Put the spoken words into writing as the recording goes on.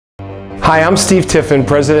Hi, I'm Steve Tiffin,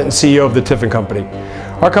 President and CEO of the Tiffin Company.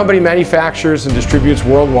 Our company manufactures and distributes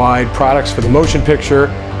worldwide products for the motion picture,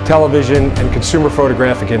 television, and consumer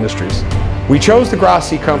photographic industries. We chose the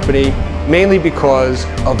Grassi Company mainly because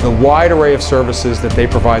of the wide array of services that they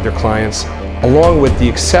provide their clients, along with the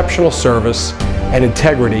exceptional service and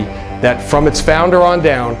integrity that, from its founder on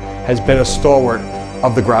down, has been a stalwart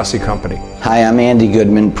of the Grassi Company. Hi, I'm Andy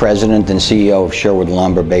Goodman, President and CEO of Sherwood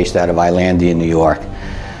Lumber, based out of Islandia, New York.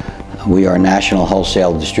 We are national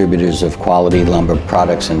wholesale distributors of quality lumber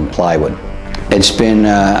products and plywood. It's been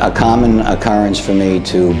a common occurrence for me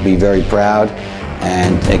to be very proud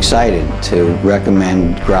and excited to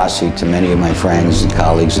recommend Grassi to many of my friends and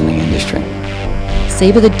colleagues in the industry.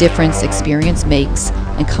 Savor the difference experience makes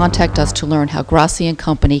and contact us to learn how Grassi &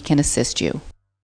 Company can assist you.